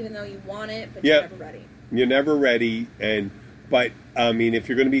for it, even though you want it, but Yeah. you're never ready. You're never ready, but I mean, if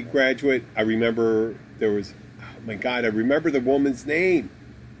you're going to be a graduate, I remember there was, oh my God, I remember the woman's name.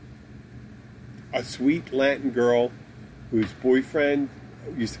 A sweet Latin girl whose boyfriend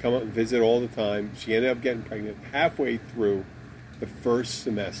used to come up and visit all the time. She ended up getting pregnant halfway through the first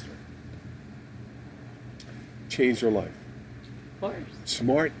semester. Changed her life. Of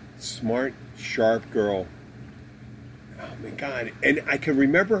course. Smart, sharp girl. Oh my God. And I can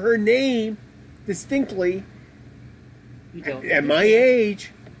remember her name distinctly. You don't. At my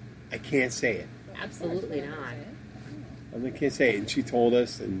age, I can't say it. Absolutely not. I can't say it. And she told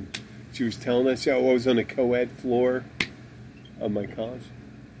us, and she was telling us, I was on the co-ed floor of my college.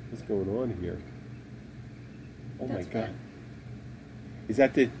 What's going on here? Oh my That's God. fine. Is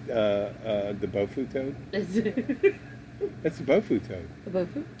that the Bofu toad? That's the Bofu toad. The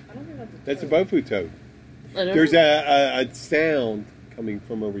Bofu? I don't think That's a Bofu toad. I don't There's know. a sound coming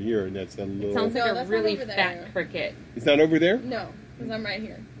from over here, and that's a It little... sounds No, like a that's not really over there. fat cricket. It's not over there? No, because I'm right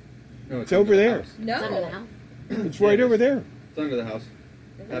here. No, It's over under the there. house. No. It's under the house. It's right over there. It's under the house. Is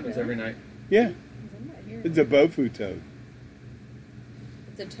it Happens really? every night. Yeah. 'Cause I'm right here. It's a Bofu toad.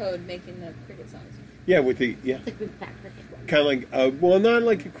 It's a toad making the cricket sounds. Yeah, with the... Yeah. It's a good fat cricket. Kind of like, well, not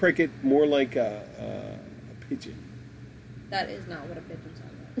like a cricket, more like a pigeon. That is not what a pigeon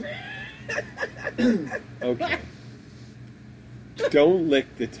sounds like. Okay. Don't lick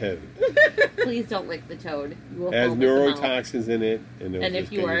the toad. Please don't lick the toad. You will It has foam at the mouth. neurotoxins in it. And And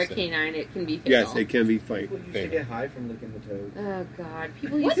if you are a canine, it can be fatal. Yes, it can be People used to fatal. get high from licking the toad. Oh God!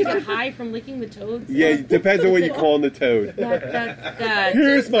 People used to get high from licking the toads. Yeah, it depends on what you call the toad. That's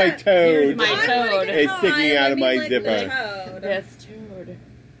Here's my toad. Here's my toad. It's sticking out of my zipper. This toad.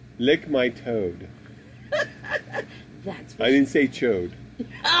 Lick my toad. That's I what didn't say chode.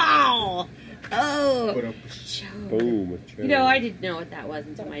 Oh! Oh! Put up. Chode. Boom. A chode. You know, I didn't know what that was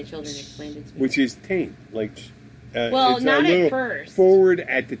until my children explained it to me. Which is taint. Like, Well, it's not a little at first. Forward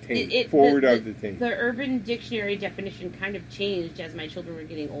at the taint. Forward of the taint. The Urban Dictionary definition kind of changed as my children were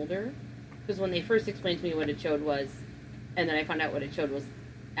getting older. Because when they first explained to me what a chode was, and then I found out what a chode was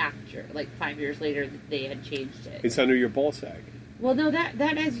after, like 5 years later, they had changed it. It's under your ball sack. Well, no, that's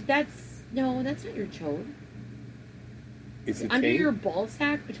not your chode. It's a Under taint. your ball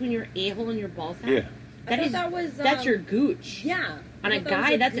sack, between your a-hole and your ball sack. Yeah. That's your gooch. Yeah. On I a thought that was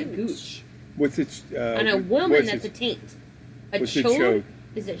guy, that's a gooch. What's it? On a woman, what's that's a it- taint. A what's a chode chode?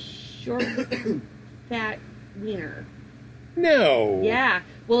 is a short, fat wiener. No. Yeah.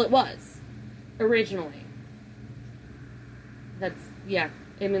 Well, it was originally. That's yeah.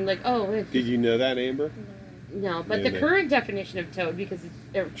 I mean, like, oh, Did you know that, Amber? no. But Yeah, the no. current definition of toad, because it's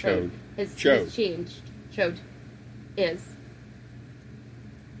Chode. has Chode. changed. Chode is.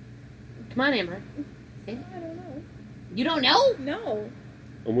 Come on, Amber. Say it. I don't know. You don't know? No.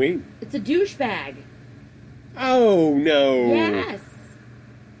 I'm waiting. It's a douchebag. Oh, no. Yes.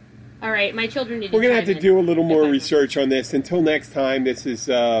 All right, my children need to We're going to have to chime in do a little if more I'm- research on this. Until next time, this is...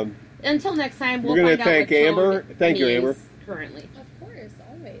 Until next time, we'll We're gonna find thank out what Amber. Toad Thank you, means Amber. currently. Of course,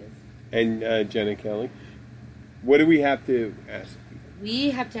 always. and Jenna Kelly. What do we have to ask? We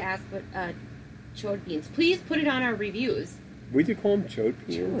have to ask what chode means. Please put it on our reviews. Would you call them chode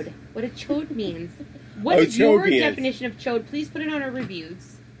peas? Chode. What a chode means. What Oh, is your chode means. definition of chode? Please put it on our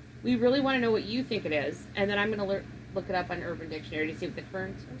reviews. We really want to know what you think it is. And then I'm going to look it up on Urban Dictionary to see what the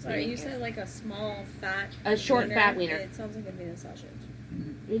current I'm sorry, meaning you is. said like a small, fat... A short, fat wiener. It sounds like a Venus sausage.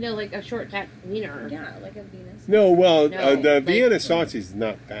 You know, like a short fat wiener. Yeah, like a Venus. No, well, No, the like- Vienna sausage is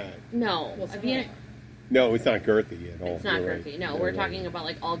not fat. No. What's a that? Vienna, No, it's not girthy at all. it's not You're right. girthy. No, You're we're right. talking about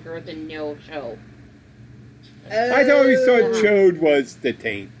like all girth and no show. I always thought Uh-huh. chode was the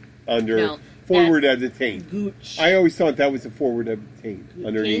taint under No, forward of the taint. Gooch. I always thought that was the forward of the taint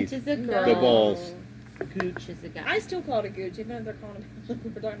underneath. Taint is a No. girl. The balls. Gooch is a guy. I still call it a gooch, even if they're calling it...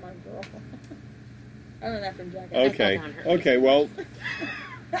 we're talking about a girl. I learned that from Jack. Okay. fell down her. Okay. Well,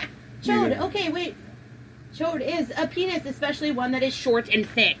 Chode. Yeah. Okay, wait. Chode is a penis, especially one that is short and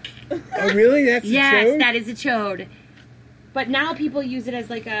thick. oh really? That's Yes, a chode? that is a chode. But now people use it as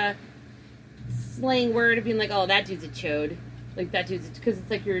like a slang word of being like, "Oh, that dude's a chode." Like that dude's because it's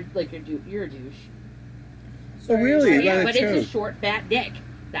like you're a douche. Oh really? Is Yeah, that but a it's a chode? short, fat dick.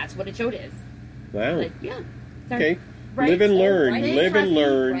 That's what a chode is. Wow. Like, yeah. Sorry. Okay. Right? Live and learn. Right? Live and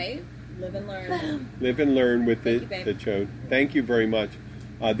learn. Right? Live and learn. Live and learn with Thank the, you, babe. the chode. Thank you very much.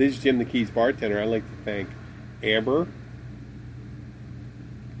 This is Jim the Keys bartender. I'd like to thank Amber.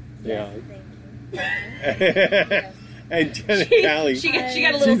 Yes, Yeah. thank you. and Jenna She Callie.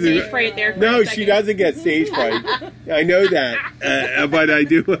 got a little She's a- stage fright there. For No, a she second. doesn't get stage fright. I know that, but I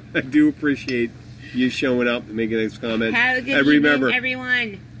do appreciate you showing up and making those comments. Have a good and evening, remember,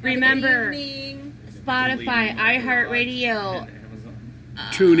 everyone. Remember, Evening. Spotify, iHeartRadio.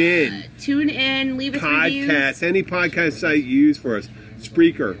 tune in. Tune in, leave us reviews. Podcasts, any podcast site you use for us.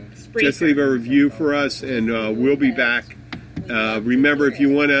 Spreaker. Just leave a review for us, and we'll be back. Remember, if you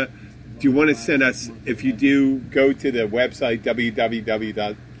want to send us, if you do, go to the website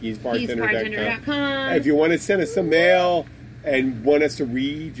www.keysbartender.com. Keysbartender.com. If you want to send us some mail and want us to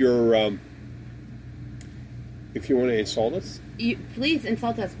read your, if you want to insult us, Please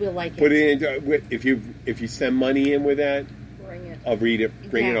insult us. We'll like it. put it in. If you send money in with that, Bring it. I'll read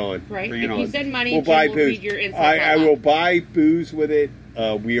it. Bring it Yeah, on. Right? Bring If it you on. send money, We'll Jim buy will booze. read your insults I out will loud. buy booze with it.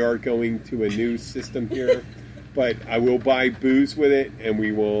 We are going to a new system here, but I will buy booze with it, and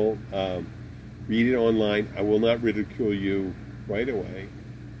we will read it online. I will not ridicule you right away.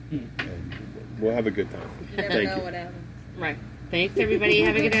 And we'll have a good time. You never Thank know you. what happens. Right. Thanks, everybody.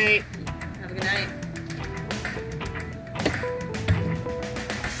 Have a good night. Have a good night.